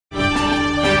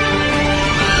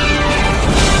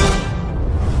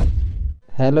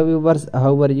Hello viewers,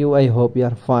 how are you? I hope you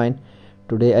are fine.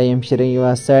 Today I am sharing you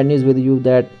a sad news with you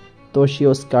that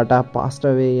Toshio Sakata passed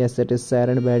away. Yes, it is sad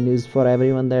and bad news for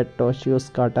everyone that Toshio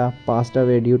Sakata passed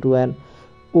away due to an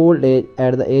old age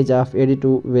at the age of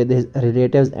 82 with his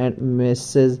relatives and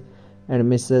Mrs.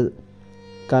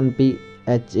 Kanpi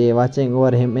H.A. watching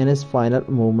over him in his final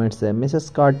moments.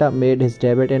 Mrs. Sakata made his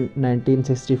debut in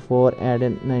 1964 and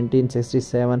in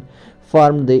 1967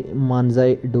 formed the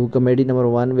Manzai Do Comedy number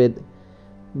 1 with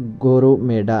Guru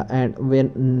Meda and won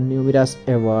numerous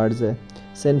awards.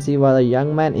 Since he was a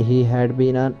young man, he had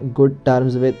been on good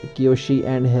terms with Kiyoshi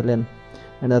and Helen,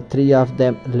 and the three of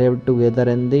them lived together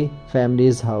in the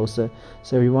family's house.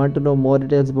 So if you want to know more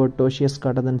details about Toshio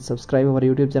Sakata, then subscribe our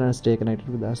YouTube channel and stay connected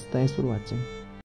with us. Thanks for watching.